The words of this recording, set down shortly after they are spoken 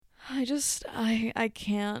I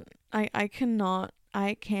can't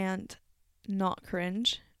not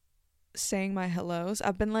cringe saying my hellos.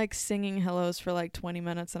 I've been like singing hellos for like 20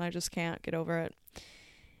 minutes and I just can't get over it.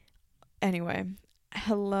 Anyway,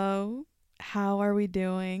 hello. How are we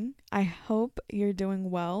doing? I hope you're doing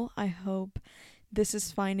well. I hope this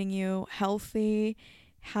is finding you healthy,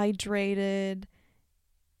 hydrated,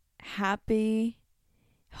 happy,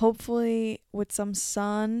 hopefully with some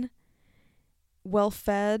sun, well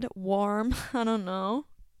fed, warm. I don't know.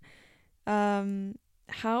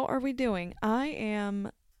 How are we doing? I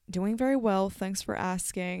am doing very well. Thanks for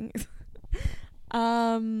asking.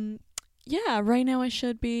 um, yeah, right now I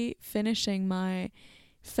should be finishing my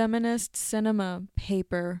feminist cinema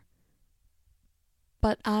paper,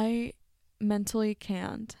 but I mentally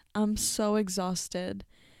can't. I'm so exhausted,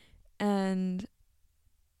 and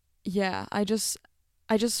yeah, I just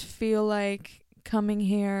feel like coming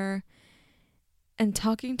here and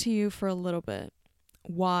talking to you for a little bit.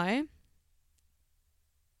 Why?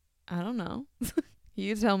 I don't know.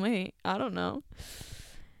 You tell me. I don't know.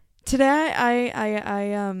 Today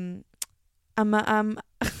I'm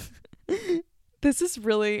this is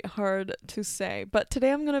really hard to say, but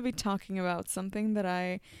today I'm going to be talking about something that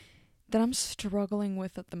I'm struggling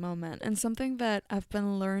with at the moment and something that I've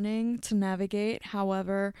been learning to navigate.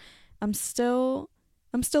 However, I'm still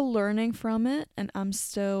I'm still learning from it and I'm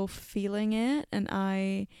still feeling it, and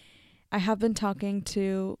I have been talking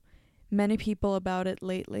to many people about it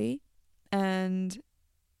lately, and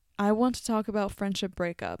I want to talk about friendship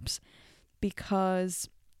breakups because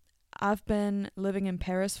I've been living in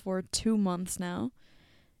Paris for 2 months now,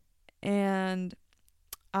 and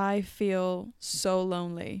I feel so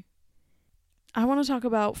lonely. I want to talk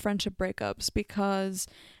about friendship breakups because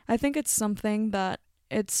I think it's something that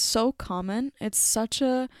it's so common. It's such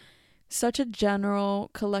a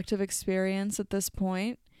general collective experience at this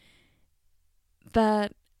point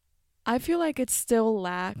that I feel like it still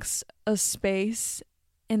lacks a space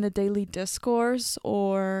in the daily discourse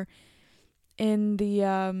or in the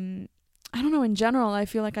I don't know, in general. I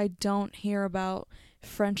feel like I don't hear about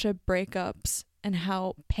friendship breakups and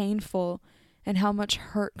how painful and how much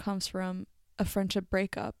hurt comes from a friendship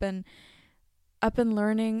breakup, and I've been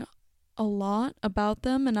learning a lot about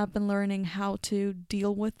them and I've been learning how to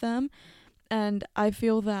deal with them. And I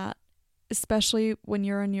feel that especially when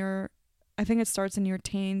you're in your, I think it starts in your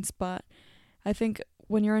teens, but I think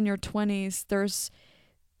when you're in your 20s,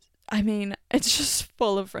 it's just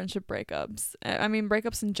full of friendship breakups. I mean,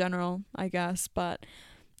 breakups in general, I guess, but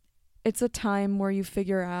it's a time where you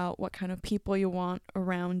figure out what kind of people you want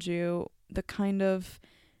around you, the kind of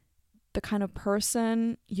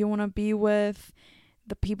person you want to be with,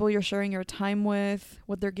 the people you're sharing your time with,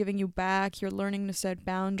 what they're giving you back. You're learning to set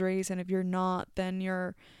boundaries, and if you're not, then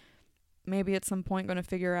you're maybe at some point going to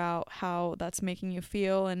figure out how that's making you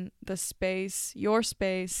feel and your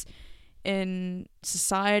space in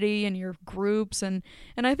society and your groups, and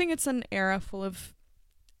I think it's an era full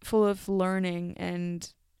of learning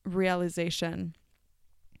and realization.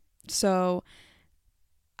 So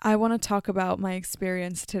I want to talk about my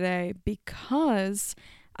experience today because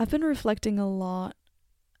I've been reflecting a lot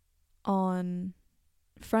on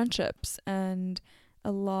friendships and a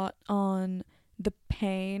lot on the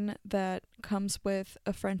pain that comes with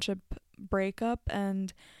a friendship breakup,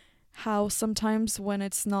 and how sometimes when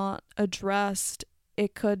it's not addressed,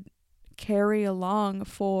 it could carry along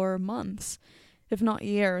for months, if not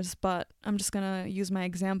years. But I'm just going to use my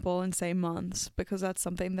example and say months because that's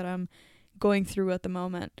something that I'm going through at the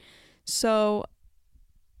moment. So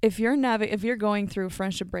if you're going through a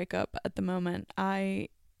friendship breakup at the moment, I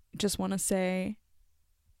just want to say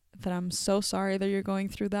that I'm so sorry that you're going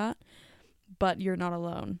through that, but you're not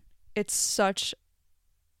alone. It's such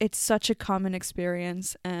a common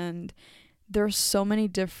experience, and there's so many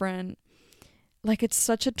different, like, it's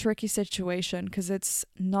such a tricky situation because it's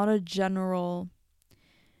not a general,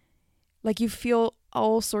 like, you feel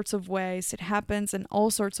all sorts of ways. It happens in all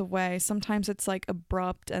sorts of ways. Sometimes it's like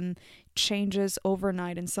abrupt and changes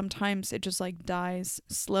overnight, and sometimes it just like dies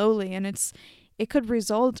slowly, and it could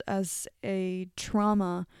result as a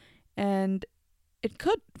trauma, and it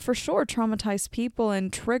could for sure traumatize people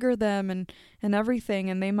and trigger them and everything,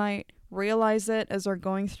 and they might realize it as they're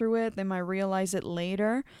going through it. They might realize it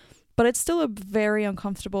later, but it's still a very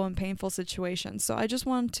uncomfortable and painful situation. So I just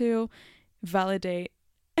want to validate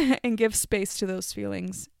and give space to those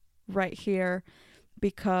feelings right here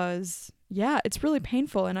because, yeah, it's really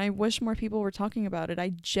painful, and I wish more people were talking about it. I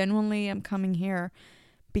genuinely am coming here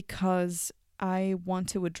because I want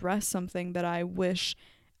to address something that I wish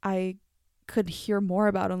I could hear more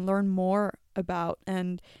about and learn more about,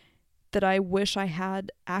 and that I wish I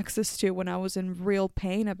had access to when I was in real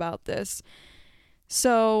pain about this.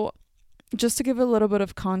 So, just to give a little bit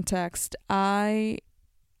of context, I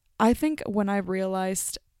think when I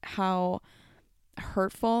realized how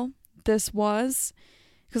hurtful this was,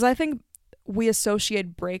 because I think we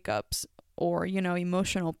associate breakups or,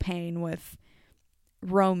 emotional pain with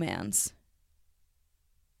romance.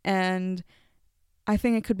 And I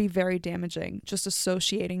think it could be very damaging just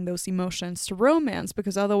associating those emotions to romance,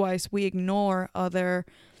 because otherwise we ignore other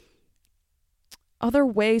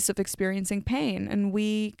ways of experiencing pain and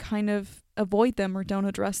we kind of avoid them or don't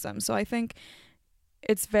address them. So I think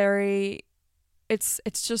it's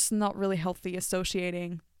just not really healthy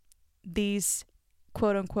associating these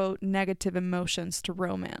quote unquote negative emotions to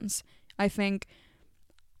romance. I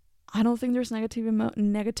don't think there's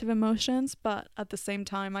negative emotions, but at the same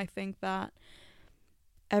time I think that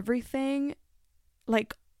everything,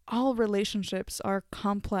 like all relationships, are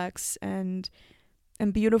complex and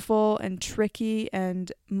beautiful and tricky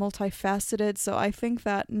and multifaceted. So I think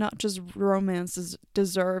that not just romance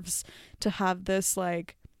deserves to have this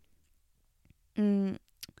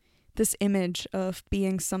this image of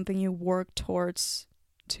being something you work towards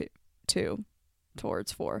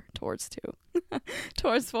towards two.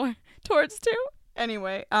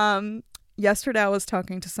 Anyway, yesterday I was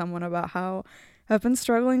talking to someone about how I've been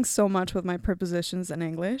struggling so much with my prepositions in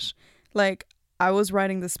English. Like, I was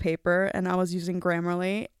writing this paper and I was using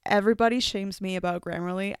Grammarly. Everybody shames me about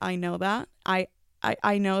Grammarly. I know that. I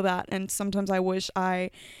know that, and sometimes I wish that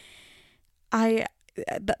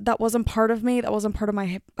wasn't part of me. That wasn't part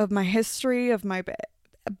of my history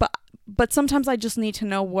but sometimes I just need to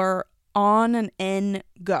know where on and in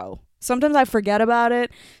go. Sometimes I forget about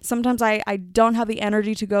it. Sometimes I don't have the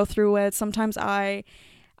energy to go through it. Sometimes I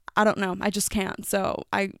don't know. I just can't. So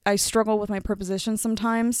I struggle with my prepositions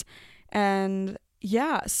sometimes. And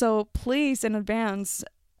yeah, so please, in advance,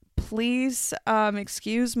 please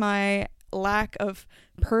excuse my lack of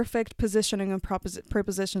perfect positioning of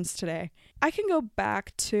prepositions today. I can go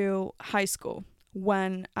back to high school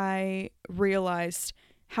when I realized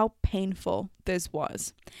how painful this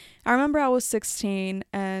was. I remember I was 16,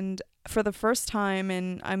 and for the first time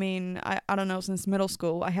I don't know, since middle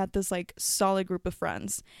school, I had this solid group of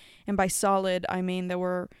friends. And by solid, I mean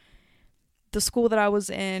the school that I was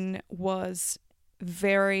in was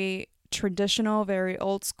very traditional, very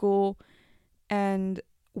old school, and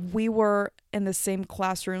we were in the same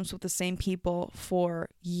classrooms with the same people for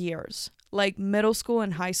years. Like middle school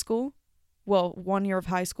and high school, well, 1 year of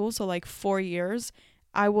high school, so 4 years,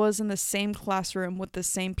 I was in the same classroom with the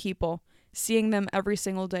same people, seeing them every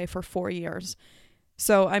single day for 4 years.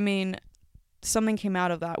 So, something came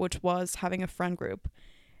out of that, which was having a friend group.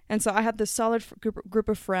 And so I had this solid group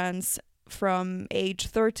of friends from age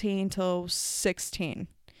 13 till 16.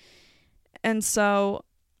 And so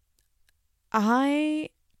I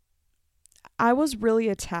was really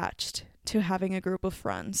attached to having a group of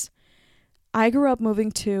friends. I grew up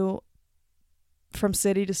moving from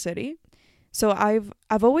city to city. So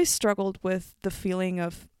I've always struggled with the feeling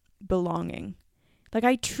of belonging.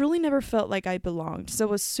 I truly never felt like I belonged.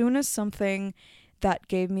 So as soon as something that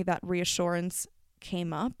gave me that reassurance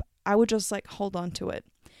came up, I would just hold on to it.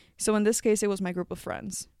 So in this case, it was my group of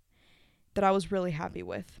friends that I was really happy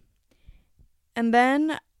with. And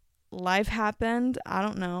then life happened. I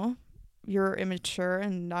don't know. You're immature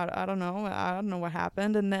and I don't know. I don't know what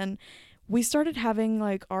happened. And then we started having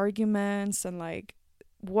arguments, and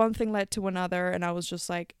one thing led to another, and I was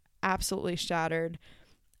just absolutely shattered.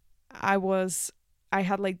 I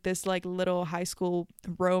had this little high school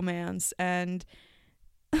romance, and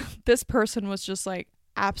this person was just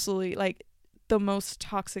absolutely the most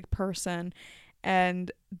toxic person,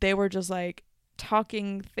 and they were just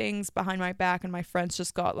talking things behind my back, and my friends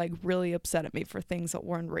just got really upset at me for things that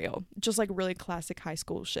weren't real, just really classic high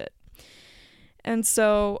school shit. And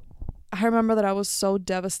so I remember that I was so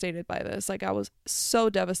devastated by this. I was so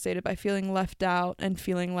devastated by feeling left out and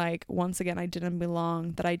feeling once again I didn't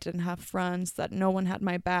belong, that I didn't have friends, that no one had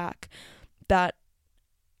my back, that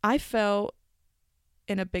I fell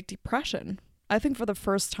in a big depression. I think for the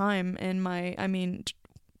first time in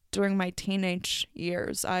during my teenage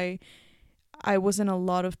years, I was in a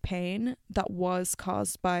lot of pain that was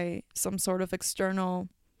caused by some sort of external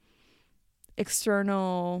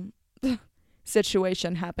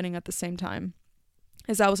situation happening at the same time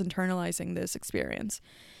as I was internalizing this experience.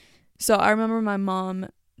 So I remember my mom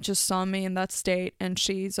just saw me in that state, and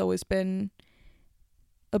she's always been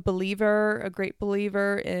a great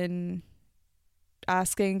believer in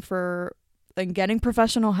asking for and getting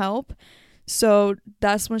professional help. So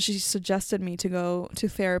that's when she suggested me to go to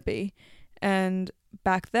therapy. And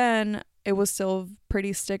back then it was still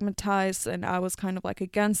pretty stigmatized and I was kind of like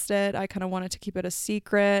against it. I kind of wanted to keep it a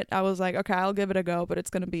secret. I was like, okay, I'll give it a go, but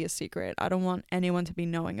it's going to be a secret. I don't want anyone to be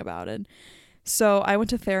knowing about it. So I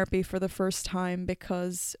went to therapy for the first time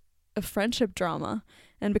because of friendship drama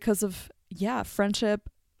and because of, yeah, friendship,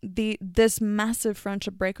 this massive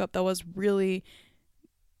friendship breakup that was really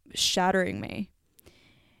shattering me.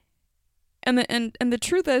 And the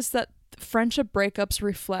truth is that friendship breakups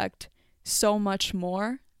reflect so much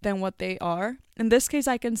more than what they are. In this case,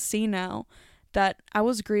 I can see now that I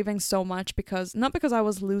was grieving so much because, not because I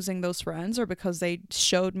was losing those friends or because they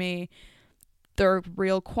showed me their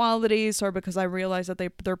real qualities or because I realized that they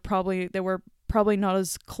were probably not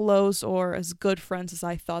as close or as good friends as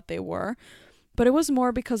I thought they were. But it was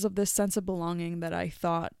more because of this sense of belonging that I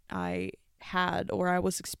thought I had or I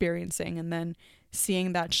was experiencing, and then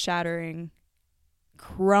seeing that shattering,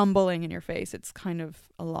 crumbling in your face, it's kind of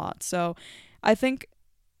a lot. So I think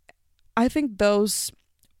those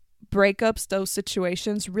breakups, those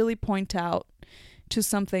situations really point out to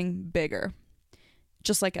something bigger.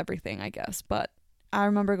 Just like everything, I guess. But I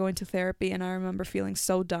remember going to therapy and I remember feeling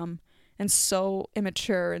so dumb and so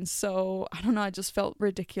immature and so, I don't know, I just felt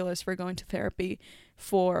ridiculous for going to therapy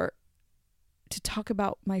to talk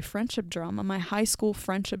about my friendship drama, my high school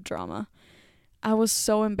friendship drama. I was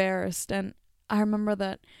so embarrassed, and I remember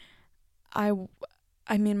that I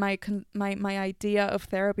mean my idea of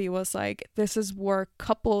therapy was like, this is where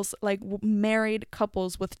couples, like married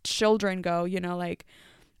couples with children go, you know, like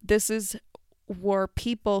this is where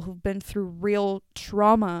people who've been through real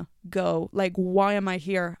trauma go. Like, why am I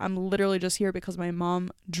here? I'm literally just here because my mom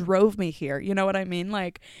drove me here. You know what I mean?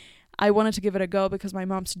 Like, I wanted to give it a go because my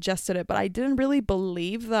mom suggested it, but I didn't really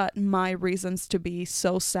believe that my reasons to be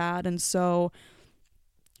so sad and so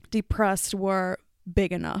depressed were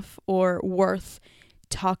big enough or worth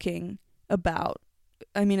talking about.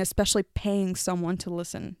 I mean, especially paying someone to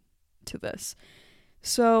listen to this.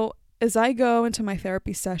 So as I go into my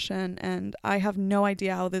therapy session and I have no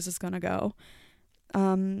idea how this is going to go,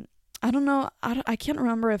 I don't know. I can't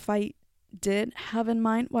remember if I did have in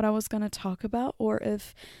mind what I was going to talk about or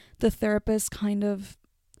if the therapist kind of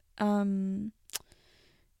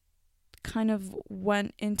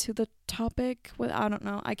went into the topic with, I don't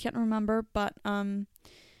know. I can't remember, but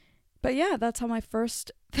yeah, that's how my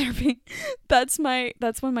first therapy, that's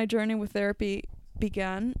when my journey with therapy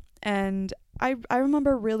began. And I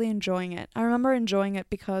remember really enjoying it. I remember enjoying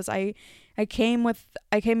it because I came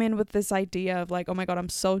in with this idea of like, oh my God, I'm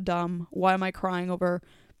so dumb. Why am I crying over,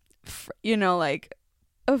 like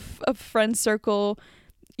a friend circle,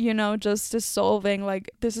 just dissolving?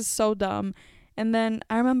 Like, this is so dumb. And then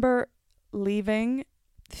I remember leaving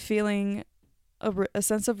feeling a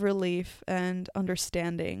sense of relief and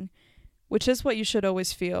understanding, which is what you should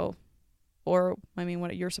always feel, or I mean,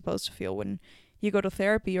 what you're supposed to feel when you go to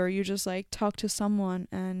therapy, or you just like talk to someone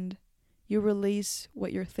and you release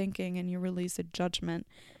what you're thinking and you release the judgment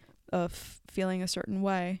of feeling a certain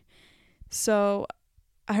way. So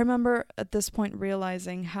I remember at this point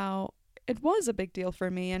realizing how it was a big deal for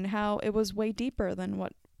me and how it was way deeper than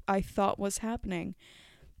what I thought was happening.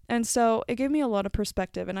 And so it gave me a lot of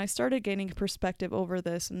perspective, and I started gaining perspective over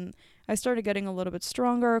this, and I started getting a little bit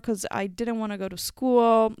stronger because I didn't want to go to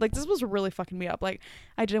school. Like, this was really fucking me up. Like,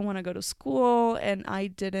 I didn't want to go to school, and I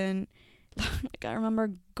didn't, like, I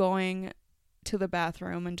remember going to the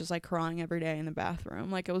bathroom and just like crying every day in the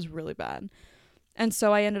bathroom. Like, it was really bad. And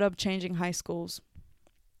so I ended up changing high schools,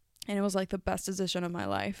 and it was like the best decision of my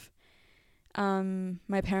life.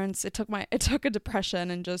 My parents, it took a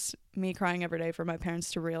depression and just me crying every day for my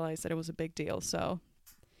parents to realize that it was a big deal. So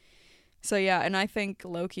yeah, and I think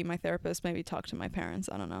low-key my therapist maybe talked to my parents,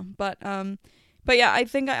 I don't know. But yeah, I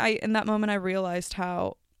think I in that moment I realized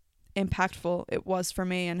how impactful it was for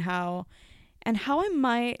me, and how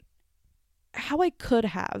I could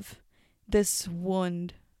have this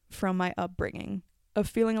wound from my upbringing of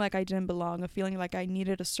feeling like I didn't belong, of feeling like I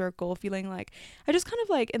needed a circle, feeling like I just kind of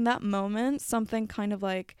like in that moment something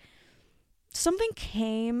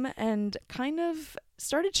came and kind of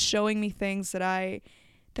started showing me things that I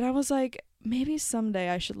was like, maybe someday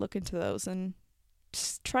I should look into those and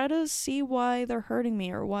just try to see why they're hurting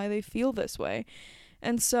me or why they feel this way.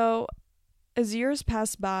 And so as years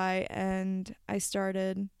passed by and I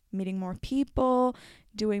started meeting more people,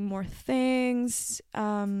 doing more things,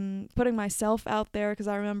 putting myself out there, because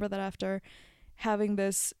I remember that after having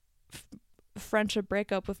this friendship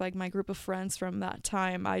breakup with like my group of friends from that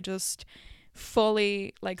time, I just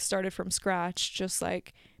fully like started from scratch, just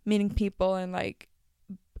like meeting people and like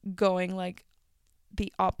going like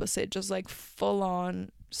the opposite, just like full on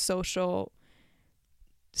social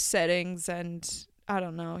settings and I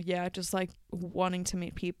don't know, yeah, just like wanting to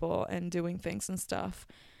meet people and doing things and stuff.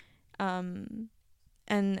 Um,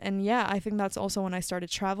 and yeah, I think that's also when I started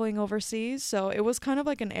traveling overseas. So it was kind of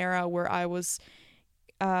like an era where I was,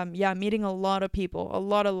 yeah, meeting a lot of people, a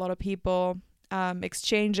lot of people,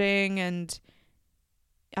 exchanging, and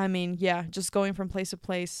I mean, yeah, just going from place to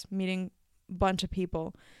place, meeting a bunch of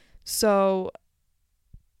people. So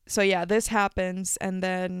yeah, this happens, and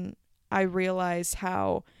then I realize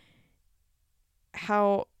how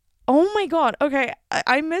oh my god, okay,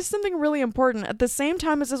 I missed something really important. At the same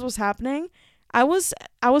time as this was happening, I was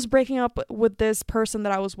I was breaking up with this person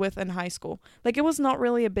that I was with in high school. Like, it was not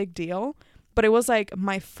really a big deal, but it was like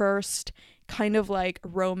my first kind of like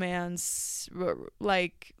romance,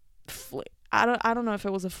 like I don't know if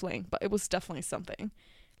it was a fling, but it was definitely something,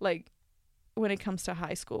 like, when it comes to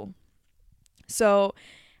high school. So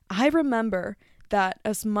I remember that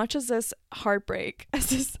as much as this heartbreak,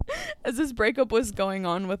 as this breakup was going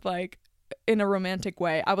on with, like, in a romantic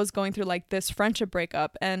way, I was going through like this friendship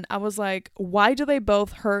breakup, and I was like, why do they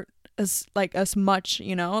both hurt as much,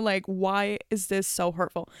 you know? Like, why is this so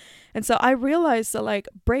hurtful? And so I realized that, like,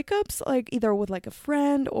 breakups, like either with like a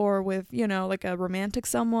friend or with, you know, like a romantic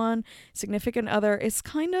someone, significant other, is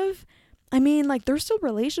kind of, I mean, like, there's still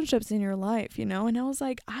relationships in your life, you know? And I was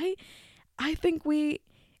like, I think we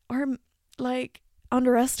are, like,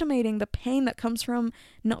 underestimating the pain that comes from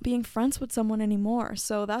not being friends with someone anymore.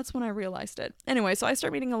 So that's when I realized it. Anyway, so I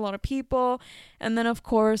start meeting a lot of people, and then of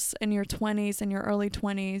course in your 20s, in your early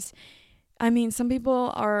 20s, I mean, some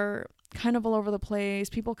people are kind of all over the place.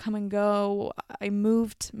 People come and go. I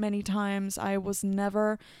moved many times. I was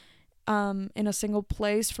never in a single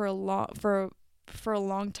place for a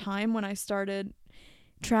long time when I started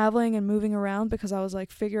traveling and moving around, because I was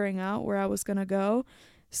like figuring out where I was going to go.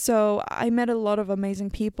 So I met a lot of amazing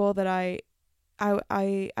people that I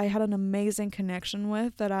had an amazing connection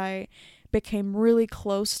with, that I became really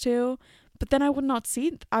close to, but then I would not see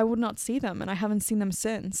them, and I haven't seen them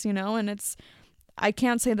since, you know. And I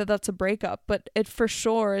can't say that that's a breakup, but it for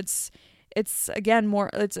sure, it's again more,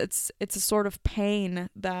 it's a sort of pain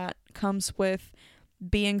that comes with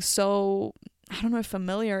being so, I don't know if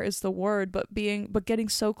familiar is the word, but getting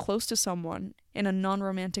so close to someone in a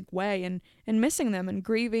non-romantic way, and missing them and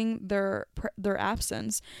grieving their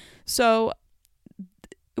absence. So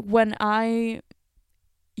when I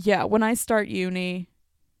start university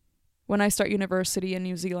in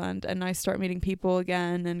New Zealand, and I start meeting people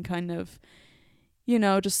again, and kind of, you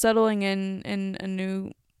know, just settling in a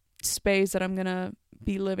new space that I'm gonna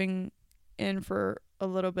be living in for a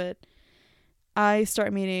little bit, I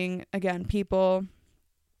start meeting again people,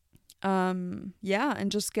 yeah, and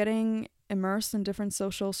just getting immersed in different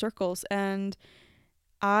social circles. And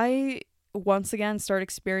I once again start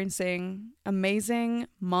experiencing amazing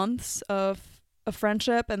months of a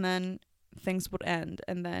friendship, and then things would end,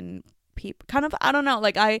 and then people kind of, I don't know,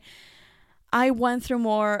 like, I went through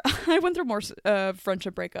more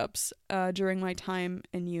friendship breakups during my time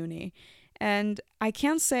in uni. And I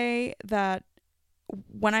can't say that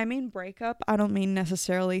when I mean breakup, I don't mean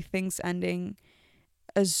necessarily things ending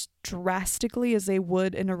as drastically as they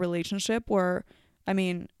would in a relationship, where, I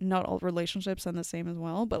mean, not all relationships end the same as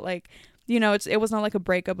well, but, like, you know, it was not like a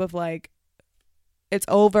breakup of like, it's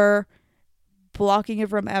over, blocking you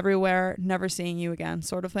from everywhere, never seeing you again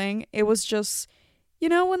sort of thing. It was just, you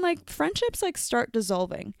know, when like friendships like start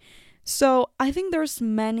dissolving. So I think there's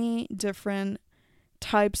many different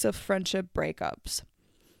types of friendship breakups,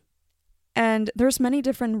 and there's many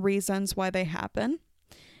different reasons why they happen.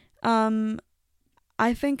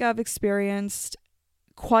 I think I've experienced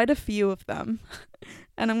quite a few of them,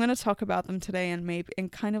 and I'm going to talk about them today,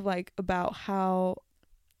 and kind of like about how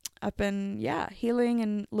I've been, yeah, healing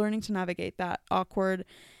and learning to navigate that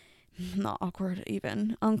not awkward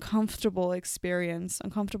even, uncomfortable experience.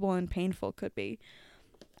 Uncomfortable and painful could be.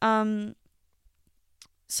 So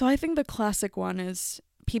I think the classic one is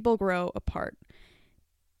people grow apart.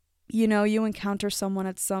 You know, you encounter someone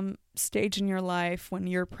at some stage in your life when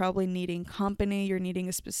you're probably needing company, you're needing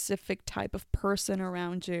a specific type of person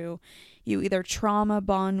around you. You either trauma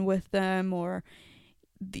bond with them, or,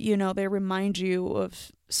 you know, they remind you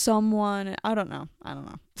of someone. I don't know.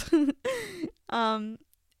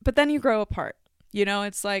 But then you grow apart. You know,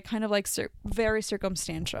 it's like kind of like very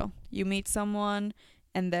circumstantial. You meet someone,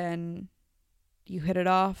 and then you hit it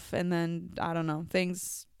off, and then, I don't know,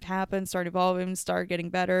 things happen, start evolving, start getting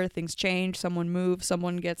better, things change, someone moves,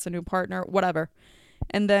 someone gets a new partner, whatever.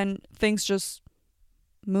 And then things just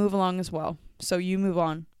move along as well. So you move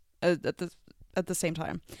on at the same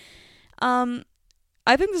time.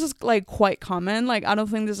 I think this is like quite common. Like, I don't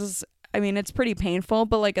think this is I mean, it's pretty painful,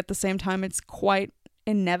 but like at the same time, it's quite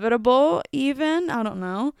inevitable, even. I don't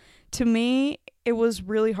know. To me, it was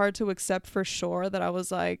really hard to accept for sure that I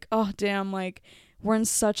was like, oh, damn, like we're in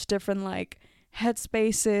such different like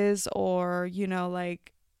headspaces, or, you know,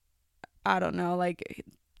 like, I don't know, like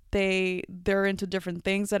they're into different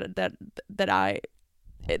things they're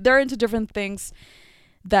into different things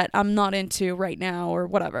that I'm not into right now or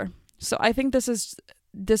whatever. So I think this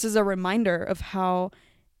is a reminder of how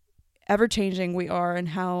ever changing we are, and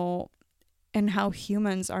how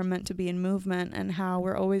humans are meant to be in movement, and how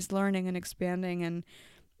we're always learning and expanding,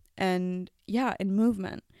 and yeah, in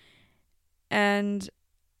movement. And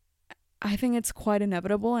I think it's quite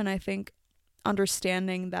inevitable, and I think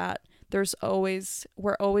understanding that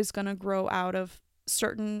we're always going to grow out of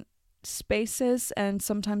certain spaces, and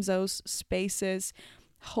sometimes those spaces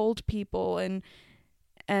hold people, and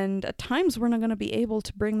at times we're not going to be able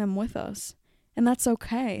to bring them with us. And that's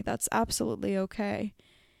okay. That's absolutely okay.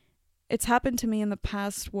 It's happened to me in the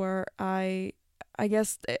past where I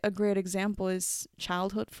guess a great example is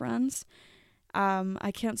childhood friends.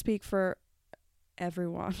 I can't speak for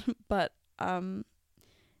everyone, but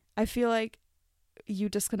I feel like you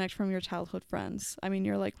disconnect from your childhood friends. I mean,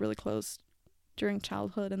 you're like really close during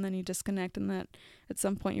childhood, and then you disconnect, and that at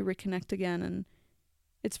some point you reconnect again, and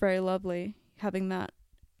it's very lovely having that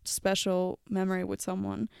special memory with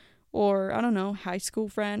someone. Or I don't know, high school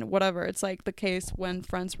friend, whatever. It's like the case when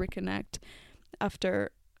friends reconnect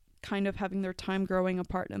after kind of having their time growing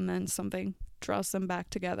apart, and then something draws them back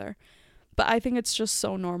together. But I think it's just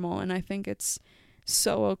so normal, and I think it's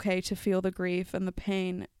so okay to feel the grief and the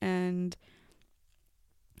pain. And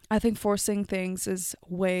I think forcing things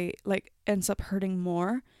ends up hurting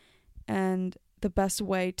more. And the best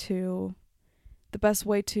way to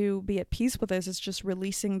be at peace with this is just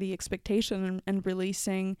releasing the expectation, and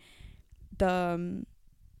releasing the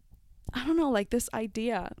I don't know, like this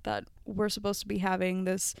idea that we're supposed to be having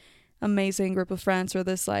this amazing group of friends, or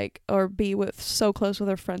this like, or be with so close with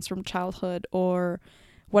our friends from childhood or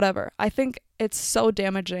whatever. I think it's so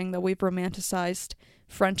damaging that we've romanticized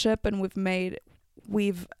friendship, and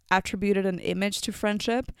we've attributed an image to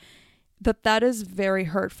friendship that is very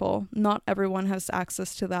hurtful. Not everyone has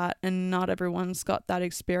access to that, and not everyone's got that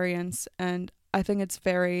experience. And I think it's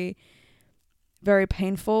very, very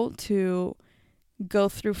painful to go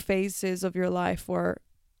through phases of your life where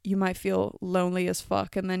you might feel lonely as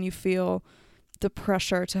fuck, and then you feel the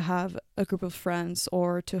pressure to have a group of friends,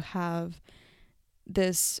 or to have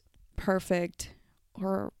this perfect,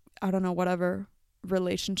 or I don't know, whatever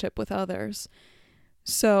relationship with others.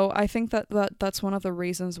 So I think that's one of the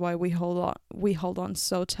reasons why we hold on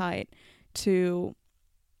so tight to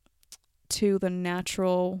the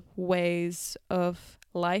natural ways of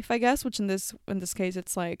life, I guess, which in this case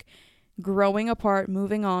it's like growing apart,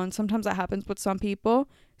 moving on. Sometimes that happens with some people.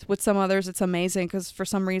 With some others it's amazing, because for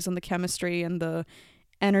some reason the chemistry and the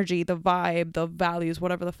energy, the vibe, the values,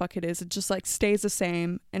 whatever the fuck it is, it just like stays the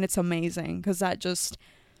same, and it's amazing, because that just,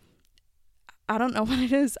 I don't know what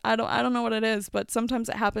it is. I don't know what it is, but sometimes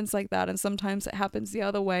it happens like that, and sometimes it happens the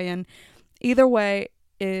other way, and either way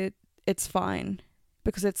it's fine,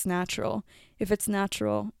 because it's natural. If it's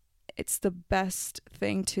natural, it's the best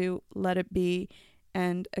thing to let it be,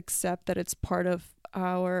 and accept that it's part of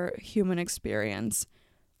our human experience.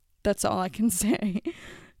 That's all I can say.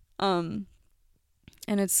 And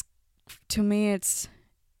it's, to me,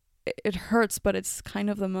 it hurts, but it's kind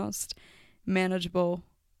of the most manageable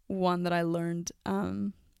one that I learned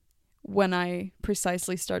when I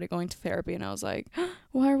precisely started going to therapy, and I was like,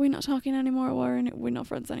 why are we not talking anymore? Why are we not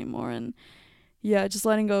friends anymore? And yeah, just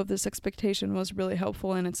letting go of this expectation was really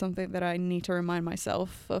helpful, and it's something that I need to remind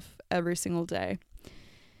myself of every single day.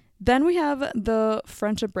 Then we have the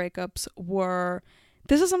friendship breakups, where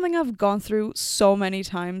this is something I've gone through so many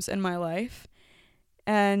times in my life.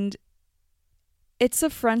 And it's a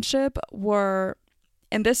friendship where,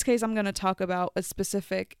 in this case, I'm going to talk about a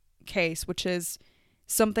specific case, which is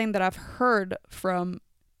something that I've heard from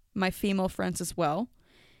my female friends as well,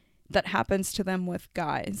 that happens to them with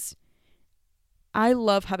guys. I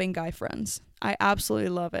love having guy friends. I absolutely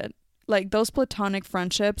love it. Like, those platonic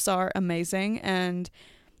friendships are amazing,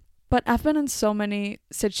 but I've been in so many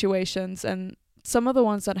situations, and some of the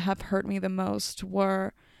ones that have hurt me the most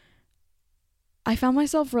were, I found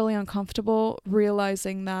myself really uncomfortable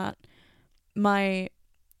realizing that my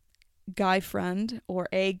guy friend, or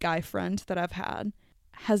a guy friend that I've had,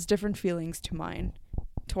 has different feelings to mine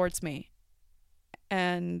towards me.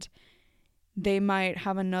 And they might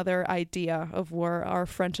have another idea of where our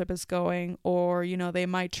friendship is going, or, you know, they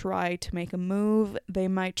might try to make a move. They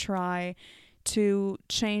might try to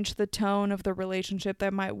change the tone of the relationship. They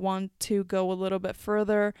might want to go a little bit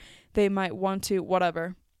further. They might want to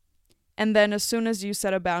whatever. And then as soon as you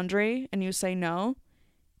set a boundary and you say no,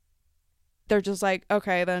 they're just like,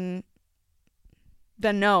 okay, then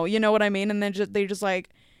no, you know what I mean? And then they just like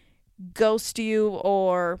ghost you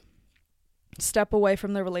or step away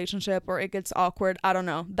from the relationship, or it gets awkward. I don't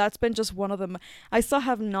know. That's been just one of them. I still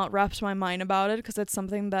have not wrapped my mind about it because it's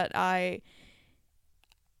something that I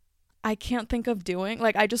can't think of doing.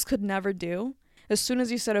 Like, I just could never do. As soon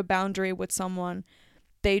as you set a boundary with someone,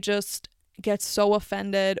 they just get so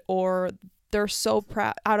offended, or they're so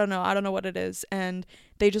proud. I don't know what it is. And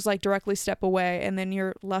they just like directly step away. And then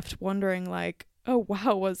you're left wondering like, oh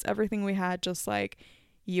wow, was everything we had just like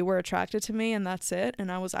you were attracted to me and that's it?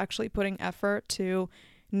 And I was actually putting effort to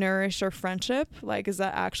nourish our friendship. Like, is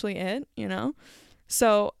that actually it? You know?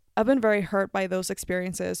 So I've been very hurt by those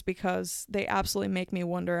experiences because they absolutely make me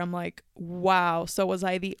wonder. I'm like, wow, so was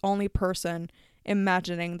I the only person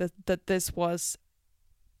imagining that this was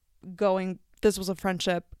a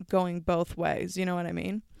friendship going both ways? You know what I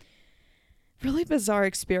mean? Really bizarre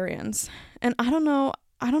experience. And I don't know,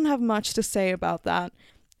 I don't have much to say about that.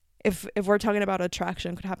 If we're talking about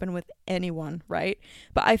attraction, could happen with anyone, right?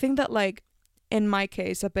 But I think that like in my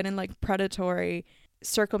case, I've been in like predatory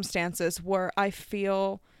circumstances where I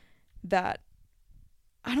feel that,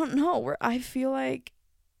 I don't know, where I feel like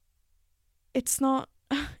it's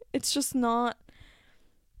just not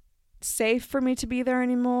safe for me to be there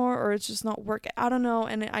anymore, or it's just not working. I don't know.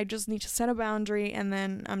 And I just need to set a boundary, and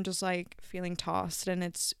then I'm just like feeling tossed, and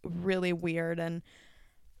it's really weird. And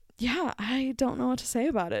yeah, I don't know what to say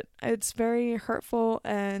about it. It's very hurtful,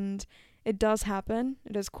 and it does happen.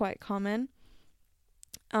 It is quite common.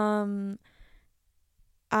 I've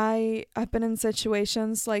been in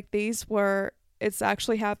situations like these where it's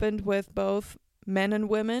actually happened with both men and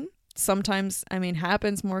women. Sometimes, I mean,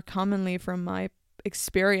 happens more commonly from my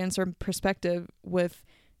experience or perspective with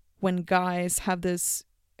when guys have this,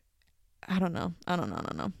 I don't know,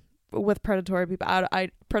 with predatory people,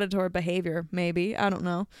 predatory behavior, maybe, I don't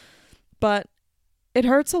know. But it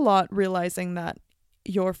hurts a lot realizing that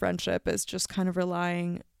your friendship is just kind of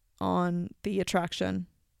relying on the attraction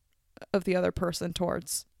of the other person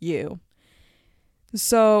towards you.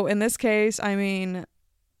 So in this case, I mean,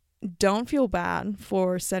 don't feel bad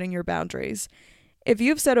for setting your boundaries. If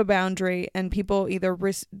you've set a boundary and people either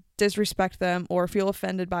disrespect them or feel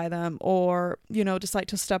offended by them, or, you know, decide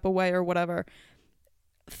to step away or whatever,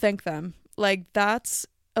 thank them. Like, that's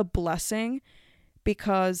a blessing,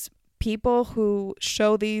 because people who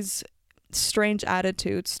show these strange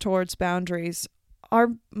attitudes towards boundaries are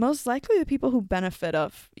most likely the people who benefit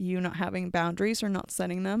of you not having boundaries or not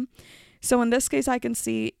setting them. So in this case, I can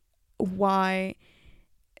see why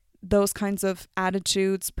those kinds of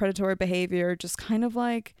attitudes, predatory behavior, just kind of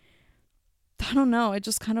like, I don't know, it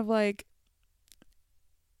just kind of like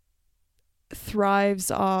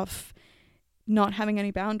thrives off not having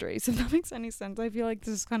any boundaries, if that makes any sense. I feel like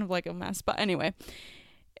this is kind of like a mess. But anyway,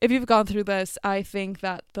 if you've gone through this, I think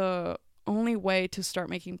that the only way to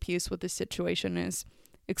start making peace with this situation is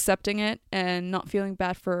accepting it and not feeling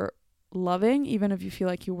bad for loving, even if you feel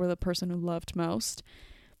like you were the person who loved most.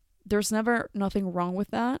 There's nothing wrong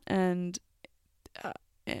with that. And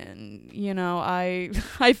you know, I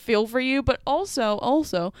feel for you, but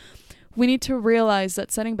also we need to realize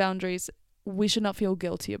that setting boundaries, we should not feel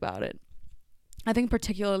guilty about it. I think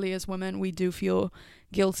particularly as women, we do feel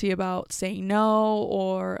guilty about saying no,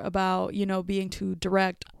 or about, you know, being too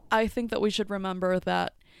direct. I think that we should remember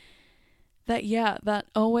that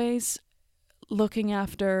always looking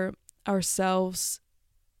after ourselves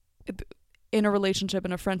in a relationship,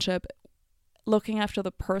 in a friendship, looking after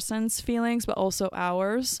the person's feelings, but also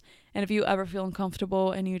ours. And if you ever feel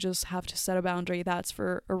uncomfortable and you just have to set a boundary, that's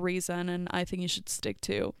for a reason. And I think you should stick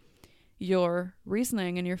to your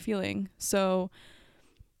reasoning and your feeling. So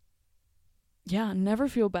yeah, never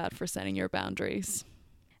feel bad for setting your boundaries.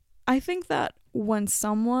 I think that when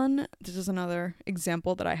someone, this is another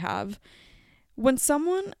example that I have, when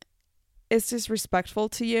someone is disrespectful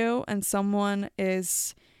to you and someone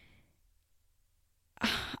is,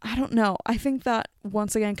 I don't know, I think that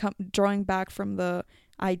once again, drawing back from the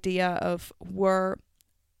idea of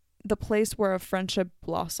the place where a friendship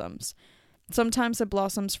blossoms. Sometimes it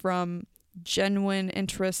blossoms from genuine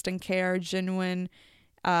interest and care, genuine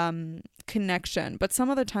connection, but some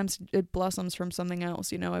other times it blossoms from something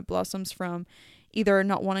else. You know, it blossoms from either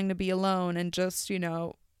not wanting to be alone and just, you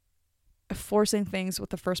know, forcing things with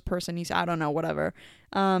the first person you see, I don't know, whatever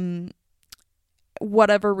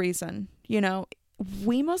reason, you know,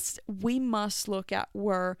 we must look at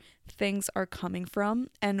where things are coming from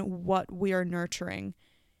and what we are nurturing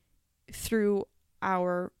through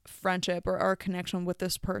our friendship or our connection with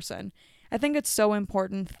this person. I think it's so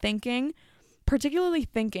important particularly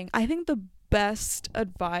thinking. I think the best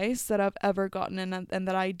advice that I've ever gotten and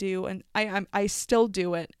that I do, and I still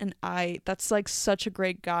do it, and that's like such a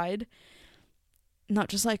great guide. Not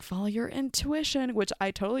just like follow your intuition, which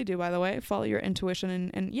I totally do, by the way. Follow your intuition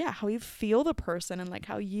and yeah, how you feel the person and like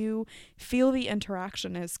how you feel the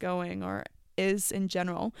interaction is going or is in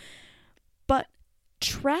general. But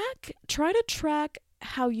try to track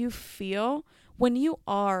how you feel when you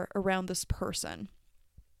are around this person.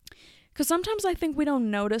 Because sometimes I think we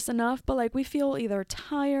don't notice enough, but like we feel either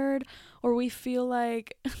tired or we feel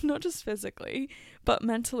like, not just physically, but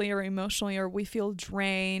mentally or emotionally, or we feel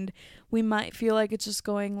drained. We might feel like it's just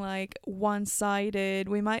going like one-sided.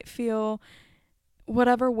 We might feel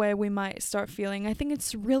whatever way we might start feeling. I think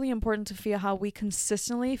it's really important to feel how we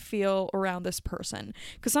consistently feel around this person.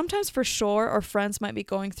 Because sometimes for sure our friends might be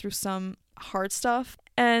going through some hard stuff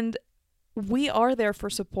and we are there for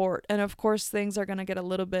support. And of course things are going to get a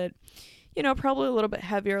little bit, probably a little bit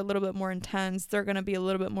heavier, a little bit more intense. They're going to be a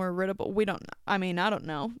little bit more irritable. I don't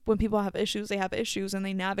know. When people have issues, they have issues and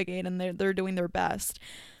they navigate and they're doing their best.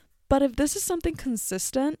 But if this is something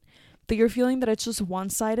consistent that you're feeling that it's just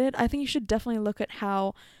one-sided, I think you should definitely look at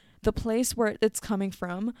how the place where it's coming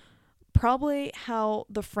from, probably how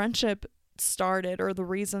the friendship started or the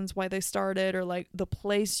reasons why they started or like the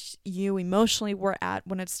place you emotionally were at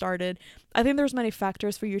when it started. I think there's many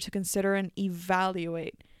factors for you to consider and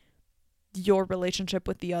evaluate your relationship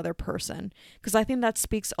with the other person, because I think that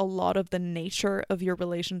speaks a lot of the nature of your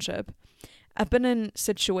relationship. I've been in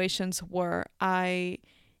situations where I've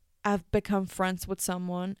become friends with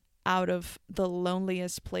someone out of the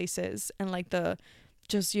loneliest places and like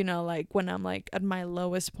like when I'm like at my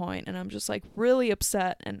lowest point and I'm just like really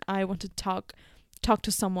upset and I want to talk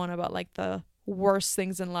to someone about like the worst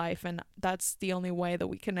things in life, and that's the only way that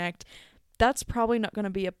we connect. That's probably not going to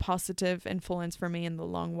be a positive influence for me in the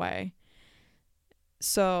long way.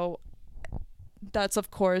 So that's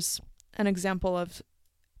of course an example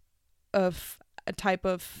of a type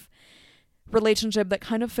of relationship that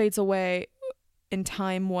kind of fades away in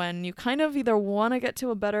time when you kind of either want to get to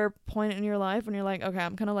a better point in your life and you're like, okay,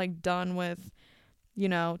 I'm kind of like done with,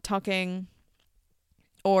 talking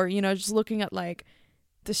or, just looking at like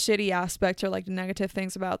the shitty aspect or like the negative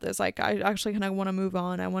things about this. Like I actually kind of want to move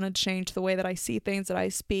on. I want to change the way that I see things, that I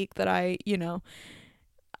speak, that I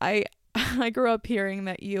I grew up hearing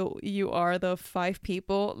that you are the 5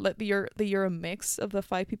 people that you're a mix of the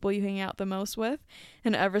 5 people you hang out the most with.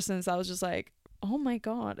 And ever since I was just like, oh my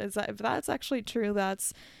god, if that's actually true,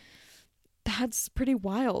 that's pretty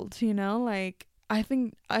wild, like I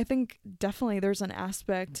think definitely there's an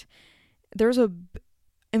aspect,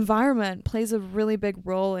 environment plays a really big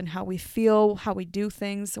role in how we feel, how we do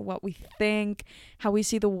things, what we think, how we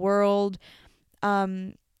see the world.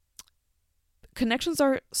 Connections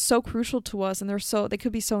are so crucial to us, and they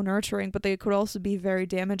could be so nurturing, but they could also be very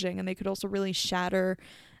damaging, and they could also really shatter,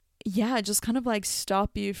 just kind of like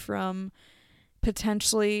stop you from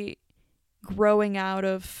potentially growing out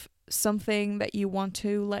of something that you want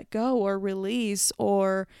to let go or release,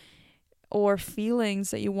 or feelings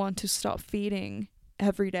that you want to stop feeding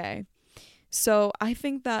every day. So I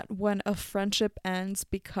think that when a friendship ends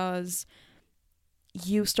because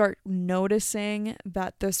you start noticing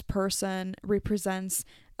that this person represents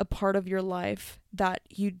a part of your life that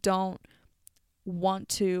you don't want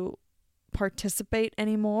to participate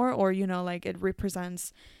anymore, or like it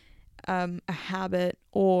represents a habit,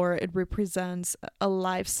 or it represents a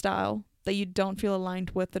lifestyle that you don't feel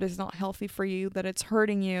aligned with, that is not healthy for you, that it's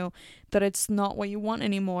hurting you, that it's not what you want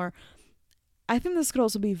anymore. I think this could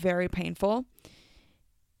also be very painful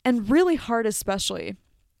and really hard, especially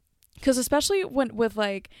when with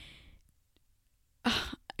like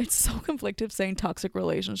it's so conflicted saying toxic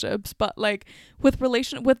relationships, but like with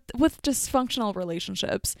dysfunctional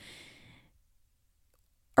relationships,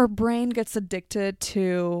 our brain gets addicted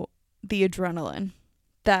to the adrenaline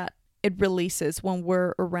that it releases when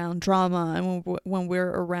we're around drama and when we're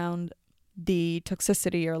around the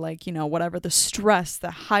toxicity, or like, whatever, the stress, the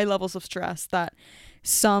high levels of stress that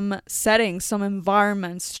some settings, some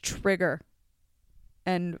environments trigger.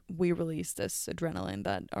 And we release this adrenaline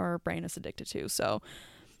that our brain is addicted to. So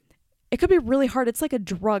it could be really hard. It's like a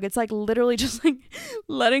drug. It's like literally just like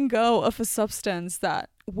letting go of a substance that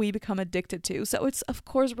we become addicted to. So it's of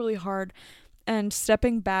course really hard. And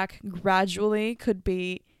stepping back gradually could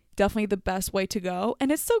be definitely the best way to go.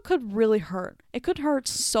 And it still could really hurt. It could hurt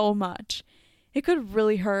so much. It could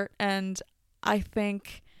really hurt. And I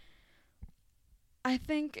think I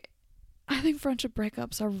think friendship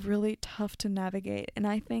breakups are really tough to navigate, and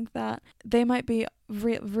I think that they might be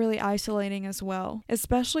really isolating as well,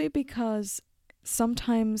 especially because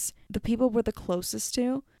sometimes the people we're the closest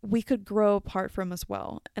to, we could grow apart from as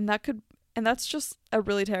well. And that's just a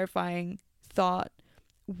really terrifying thought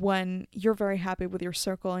when you're very happy with your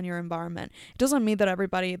circle and your environment. It doesn't mean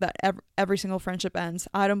that every single friendship ends.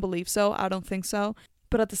 I don't believe so. I don't think so.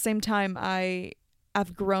 But at the same time,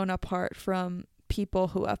 I've grown apart from people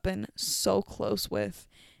who I've been so close with,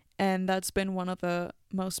 and that's been one of the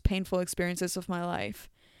most painful experiences of my life.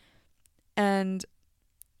 And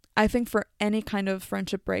I think for any kind of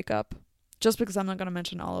friendship breakup, just because I'm not going to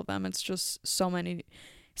mention all of them, it's just so many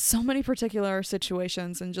particular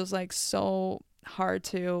situations, and just like so hard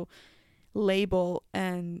to label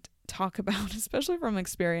and talk about, especially from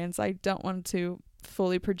experience. I don't want to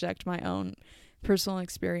fully project my own personal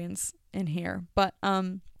experience in here, but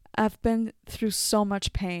I've been through so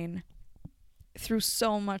much pain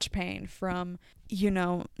from,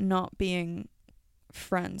 not being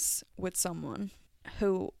friends with someone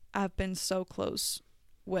who I've been so close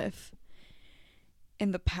with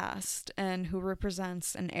in the past, and who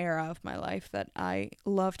represents an era of my life that I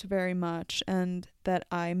loved very much and that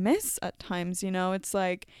I miss at times. It's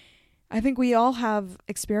like, I think we all have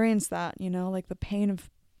experienced that, like the pain of,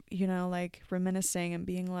 like reminiscing and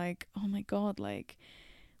being like, oh my God, like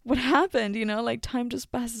what happened? Like time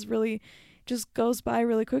just goes by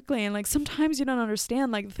really quickly. And like sometimes you don't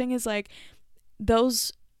understand. Like the thing is, like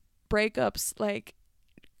those breakups like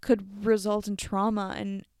could result in trauma,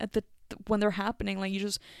 and when they're happening, like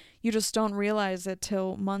you just don't realize it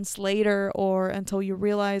till months later, or until you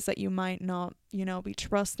realize that you might not, be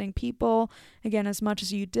trusting people again as much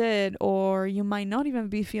as you did, or you might not even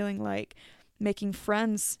be feeling like making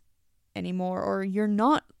friends anymore, or you're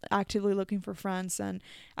not actively looking for friends. And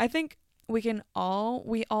I think we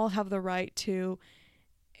all have the right to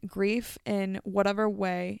grief in whatever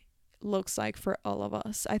way looks like for all of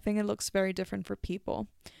us. I think it looks very different for people.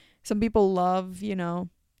 Some people love,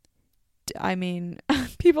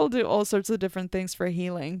 people do all sorts of different things for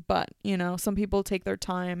healing, but some people take their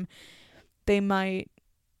time. They might,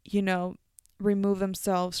 remove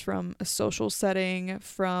themselves from a social setting,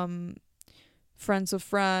 from friends of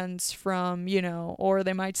friends, from, or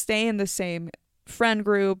they might stay in the same friend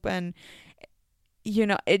group, and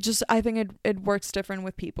I think it works different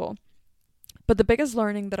with people. But the biggest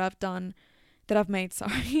learning that I've made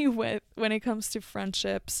with when it comes to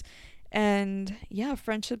friendships, and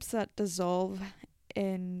friendships that dissolve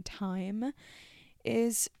in time,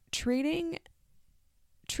 is treating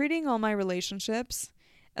all my relationships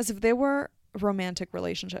as if they were romantic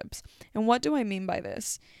relationships. And what do I mean by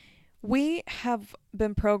this? We have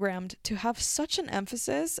been programmed to have such an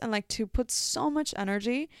emphasis and like to put so much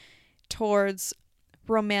energy towards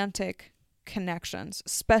romantic connections,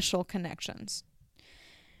 special connections.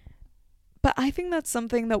 But I think that's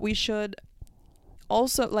something that we should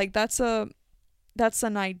also, like, that's an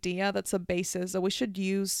idea, that's a basis that we should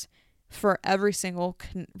use for every single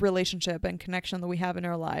relationship and connection that we have in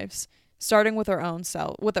our lives, starting with our own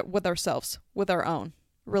self, with ourselves, with our own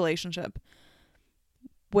relationship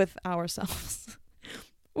with ourselves,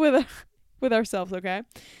 with ourselves, okay?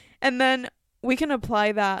 And then we can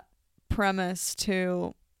apply that premise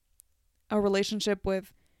to a relationship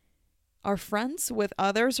with our friends, with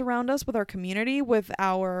others around us, with our community, with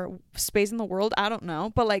our space in the world. I don't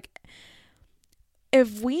know. But like,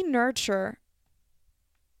 if we nurture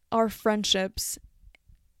our friendships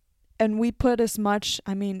and we put as much,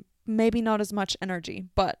 maybe not as much energy,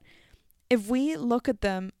 but if we look at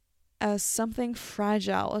them as something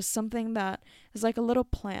fragile, as something that is like a little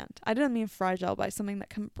plant. I didn't mean fragile by something that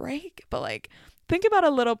can break, but like, think about a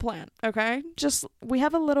little plant, okay? Just, we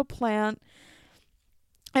have a little plant.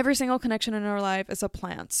 Every single connection in our life is a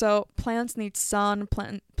plant. So plants need sun,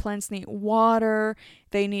 plants need water,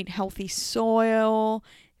 they need healthy soil,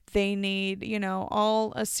 they need,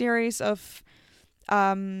 all a series of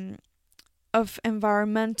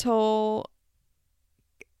environmental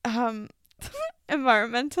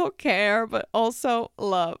environmental care, but also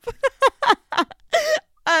love.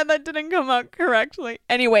 That didn't come out correctly.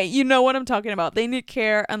 Anyway, you know what I'm talking about. They need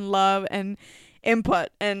care and love and input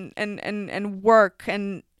and work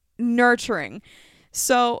and nurturing.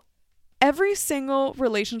 So every single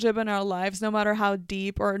relationship in our lives, no matter how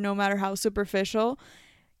deep or no matter how superficial,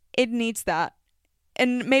 it needs that.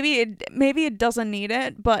 And maybe it doesn't need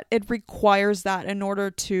it, but it requires that in order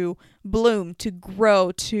to bloom, to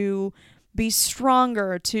grow, to be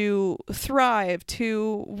stronger, to thrive,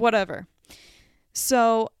 to whatever.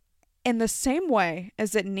 So in the same way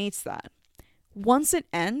as it needs that, once it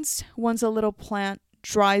ends, once a little plant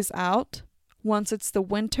dries out, once it's the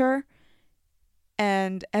winter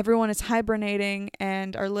and everyone is hibernating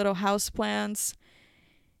and our little house plants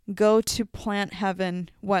go to plant heaven,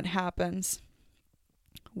 what happens?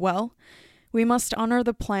 Well, we must honor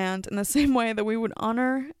the plant in the same way that we would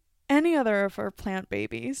honor any other of our plant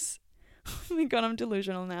babies. Oh my god, I'm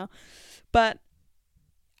delusional now. But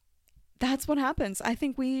that's what happens. I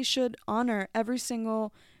think we should honor every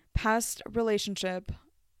single past relationship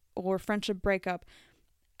or friendship breakup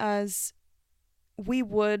as we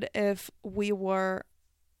would if we were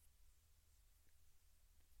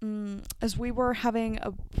having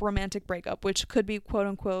a romantic breakup, which could be quote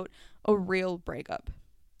unquote a real breakup.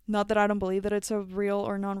 Not that I don't believe that it's a real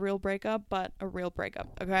or non-real breakup, but a real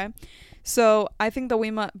breakup, okay? So I think that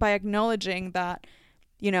we must, by acknowledging that,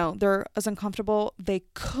 you know, they're as uncomfortable, they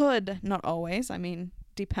could, not always, I mean,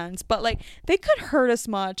 depends, but like they could hurt us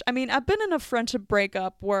much. I mean, I've been in a friendship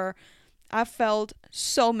breakup where I felt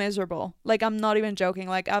so miserable. Like, I'm not even joking.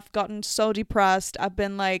 Like, I've gotten so depressed. I've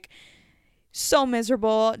been like so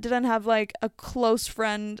miserable. Didn't have like a close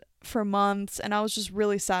friend for months, and I was just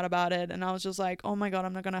really sad about it. And I was just like, oh my god,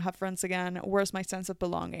 I'm not gonna have friends again. Where's my sense of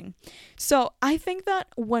belonging? So I think that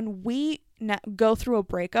when we go through a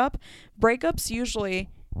breakups usually,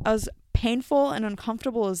 as painful and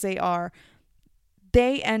uncomfortable as they are,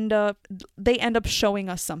 they end up showing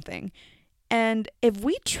us something. And if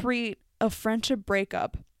we treat a friendship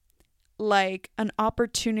breakup like an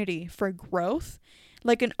opportunity for growth,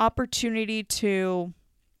 like an opportunity to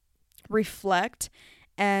reflect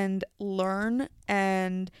and learn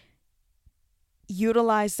and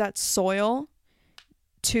utilize that soil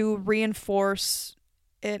to reinforce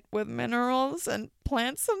it with minerals and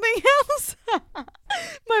plant something else.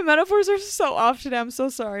 My metaphors are so off today. I'm so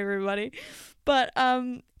sorry, everybody. But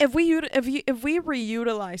if we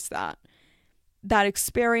reutilize that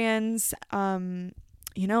experience,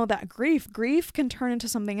 you know, that grief can turn into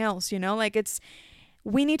something else, you know, like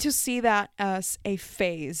we need to see that as a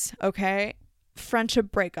phase, okay?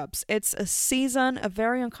 Friendship breakups, it's a season, a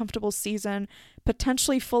very uncomfortable season,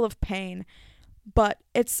 potentially full of pain, but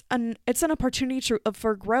it's an opportunity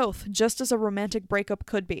for growth, just as a romantic breakup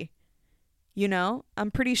could be. You know,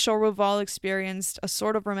 I'm pretty sure we've all experienced a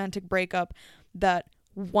sort of romantic breakup that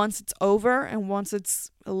once it's over and once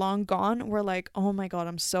it's long gone, we're like, oh my god,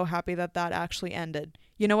 I'm so happy that actually ended.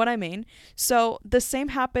 You know what I mean? So the same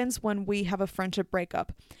happens when we have a friendship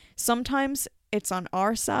breakup. Sometimes it's on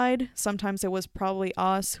our side. Sometimes it was probably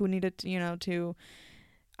us who needed to, you know, to,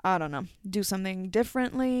 I don't know, do something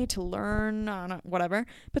differently, to learn, I don't know, whatever.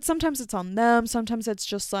 But sometimes it's on them. Sometimes it's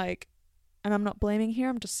just like, and I'm not blaming here,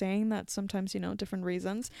 I'm just saying that sometimes, you know, different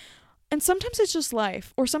reasons. And sometimes it's just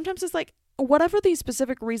life. Or sometimes it's like, whatever the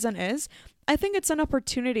specific reason is, I think it's an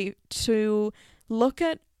opportunity to look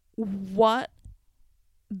at what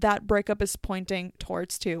that breakup is pointing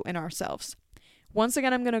towards to in ourselves. Once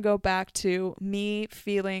again, I'm going to go back to me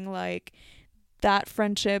feeling like that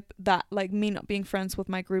friendship, that like me not being friends with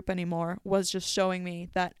my group anymore, was just showing me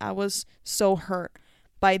that I was so hurt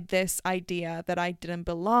by this idea that I didn't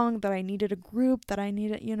belong, that I needed a group, that I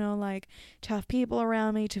needed, you know, like to have people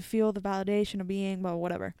around me to feel the validation of being, well,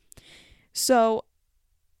 whatever. So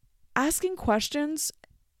asking questions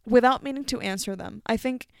without meaning to answer them. I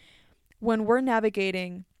think when we're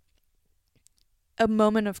navigating a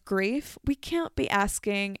moment of grief, we can't be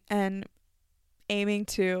asking and aiming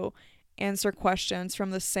to answer questions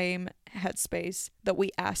from the same headspace that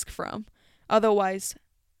we ask from. Otherwise,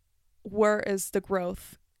 where is the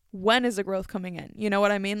growth? When is the growth coming in? You know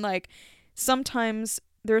what I mean? Like, sometimes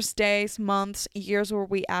there's days, months, years where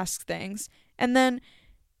we ask things, and then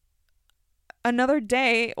another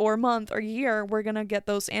day or month or year, we're gonna get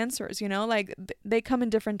those answers, you know, like they come in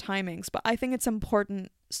different timings. But I think it's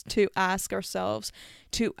important to ask ourselves,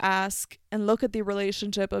 to ask and look at the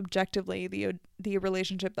relationship objectively, the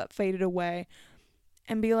relationship that faded away,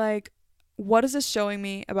 and be like, what is this showing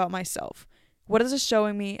me about myself? What is this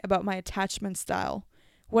showing me about my attachment style?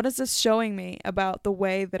 What is this showing me about the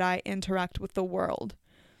way that I interact with the world?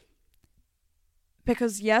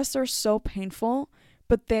 Because yes, they're so painful,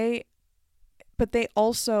 but they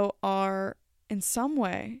also are in some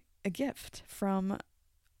way a gift from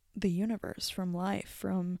the universe, from life,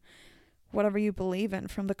 from whatever you believe in,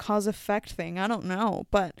 from the cause effect thing. I don't know,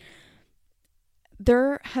 but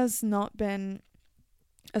there has not been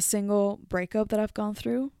a single breakup that I've gone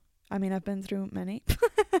through. I mean, I've been through many.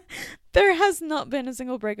 There has not been a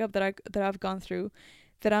single breakup that I've gone through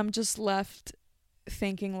that I'm just left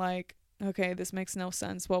thinking like, okay, this makes no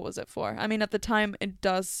sense. What was it for? I mean, at the time it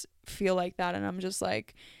does feel like that, and I'm just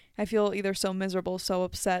like, I feel either so miserable, so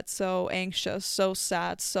upset, so anxious, so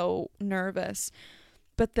sad, so nervous.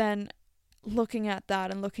 But then looking at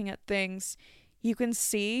that and looking at things, you can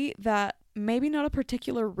see that maybe not a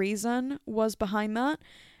particular reason was behind that,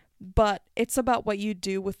 but it's about what you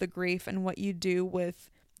do with the grief and what you do with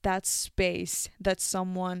that space that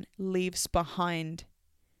someone leaves behind,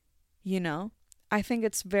 you know? I think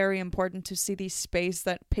it's very important to see the space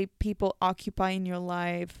that people occupy in your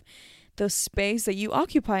life, the space that you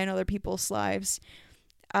occupy in other people's lives,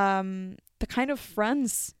 the kind of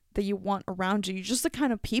friends that you want around you, just the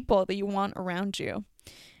kind of people that you want around you.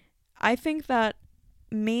 I think that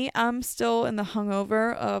I'm still in the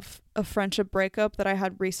hangover of a friendship breakup that I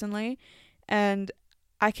had recently, and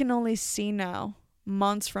I can only see now,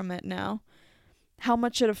 months from it now, how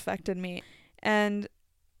much it affected me. And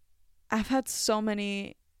I've had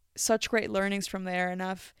such great learnings from there, and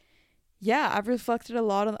I've reflected a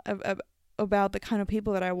lot about the kind of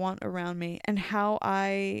people that I want around me and how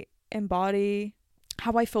I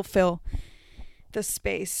fulfill the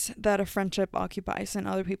space that a friendship occupies in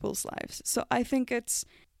other people's lives. So I think it's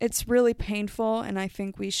really painful, and I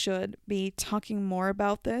think we should be talking more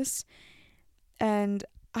about this. And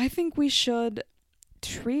I think we should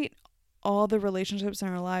treat all the relationships in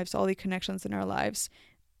our lives, all the connections in our lives,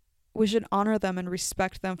 we should honor them and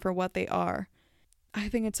respect them for what they are. I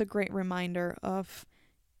think it's a great reminder of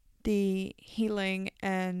the healing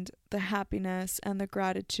and the happiness and the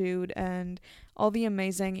gratitude and all the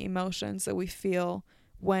amazing emotions that we feel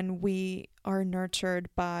when we are nurtured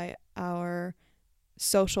by our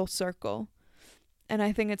social circle. And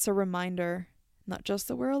I think it's a reminder, not just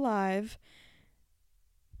that we're alive,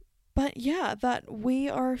 but that we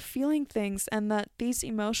are feeling things and that these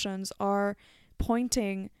emotions are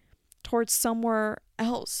pointing towards somewhere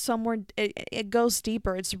else, somewhere it goes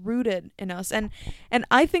deeper, it's rooted in us. And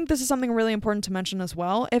I think this is something really important to mention as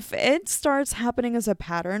well. If it starts happening as a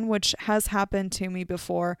pattern, which has happened to me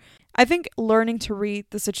before, I think learning to read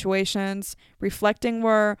the situations, reflecting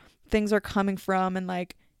where things are coming from, and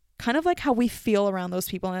like kind of like how we feel around those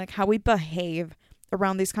people and like how we behave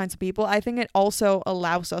around these kinds of people, I think it also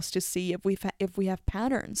allows us to see if we have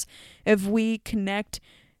patterns, if we connect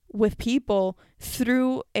with people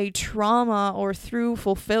through a trauma or through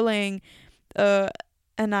fulfilling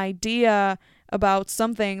an idea about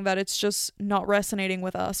something that it's just not resonating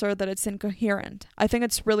with us or that it's incoherent. I think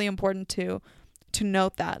it's really important to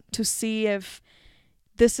note that, to see if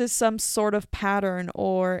this is some sort of pattern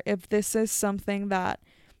or if this is something that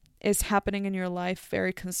is happening in your life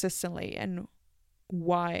very consistently and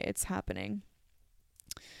why it's happening.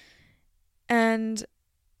 And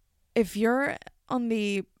if you're on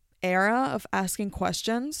the era of asking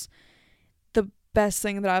questions, the best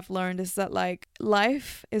thing that I've learned is that like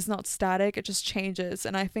life is not static, it just changes.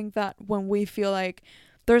 And I think that when we feel like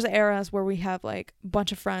there's eras where we have like a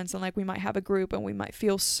bunch of friends and like we might have a group and we might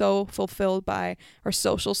feel so fulfilled by our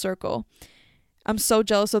social circle. I'm so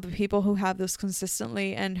jealous of the people who have this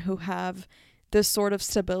consistently and who have this sort of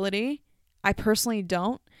stability. I personally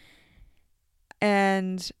don't.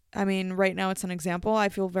 And I mean, right now it's an example. I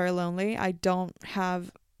feel very lonely. I don't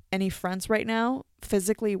have any friends right now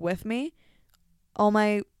physically with me. All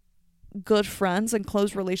my good friends and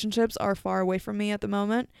close relationships are far away from me at the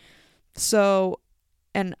moment. So,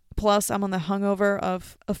 and plus I'm on the hangover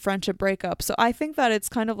of a friendship breakup. So I think that it's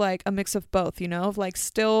kind of like a mix of both, you know, of like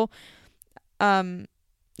still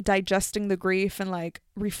digesting the grief and like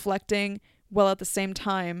reflecting, while at the same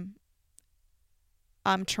time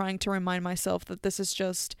I'm trying to remind myself that this is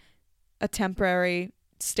just a temporary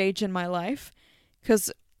stage in my life,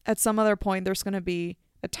 because at some other point there's going to be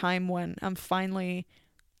a time when I'm finally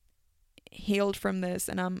healed from this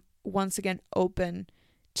and I'm once again open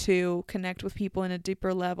to connect with people in a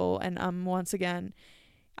deeper level, and I'm once again,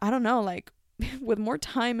 I don't know, like with more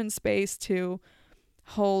time and space to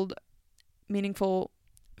hold meaningful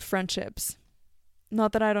friendships.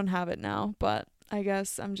 Not that I don't have it now, but I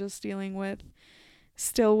guess I'm just dealing with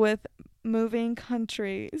moving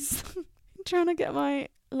countries, trying to get my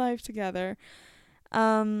life together.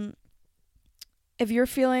 If you're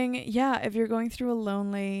going through a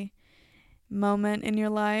lonely moment in your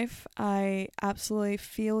life, I absolutely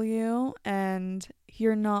feel you, and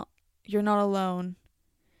you're not alone.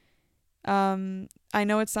 I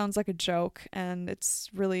know it sounds like a joke and it's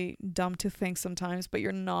really dumb to think sometimes, but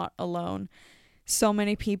you're not alone. So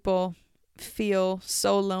many people feel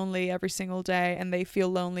so lonely every single day, and they feel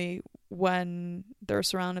lonely when they're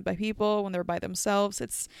surrounded by people, when they're by themselves.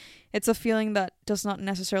 It's a feeling that does not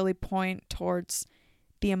necessarily point towards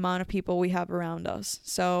the amount of people we have around us.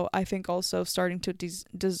 So I think also starting to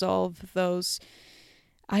dissolve those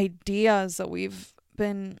ideas that we've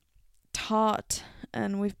been taught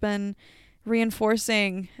and we've been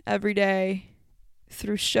reinforcing every day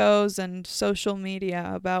through shows and social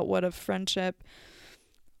media about what a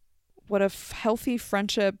healthy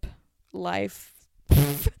friendship life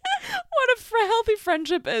what a healthy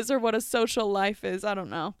friendship is, or what a social life is. I don't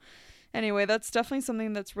know. Anyway, that's definitely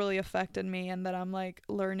something that's really affected me, and that I'm like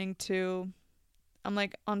learning to, I'm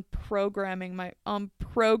like programming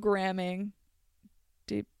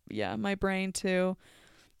deep, yeah, my brain to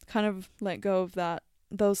kind of let go of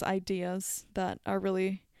those ideas that are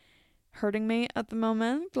really hurting me at the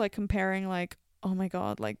moment, like comparing, like, oh my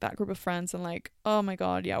god, like that group of friends, and like, oh my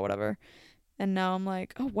god, yeah, whatever. And now I'm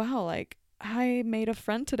like, oh wow, like I made a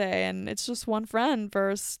friend today and it's just one friend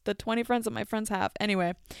versus the 20 friends that my friends have.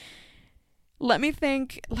 Anyway, let me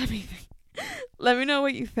think. Let me know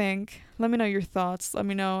what you think. Let me know your thoughts. Let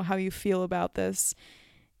me know how you feel about this.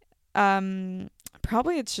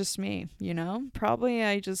 Probably it's just me, you know? Probably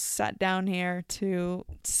I just sat down here to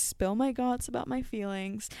spill my guts about my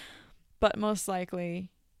feelings, but most likely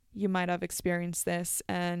you might have experienced this,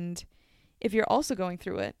 and if you're also going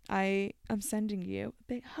through it, I am sending you a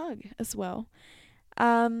big hug as well.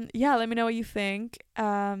 Yeah, let me know what you think.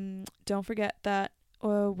 Don't forget that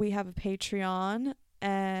we have a Patreon,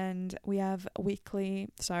 and we have monthly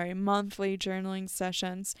journaling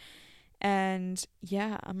sessions. And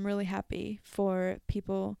yeah, I'm really happy for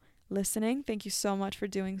people listening. Thank you so much for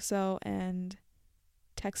doing so and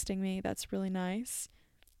texting me. That's really nice.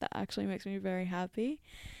 That actually makes me very happy.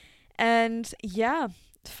 And yeah,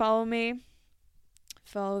 follow me.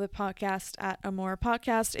 Follow the podcast at Amore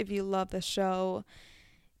Podcast. If you love the show,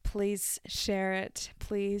 please share it.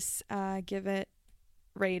 Please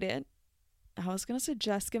rate it. I was going to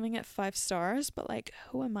suggest giving it 5 stars, but like,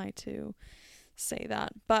 who am I to say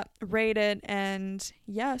that? But rate it. And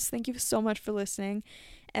yes, thank you so much for listening.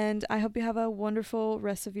 And I hope you have a wonderful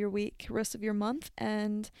rest of your week, rest of your month.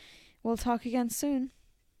 And we'll talk again soon.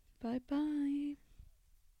 Bye bye.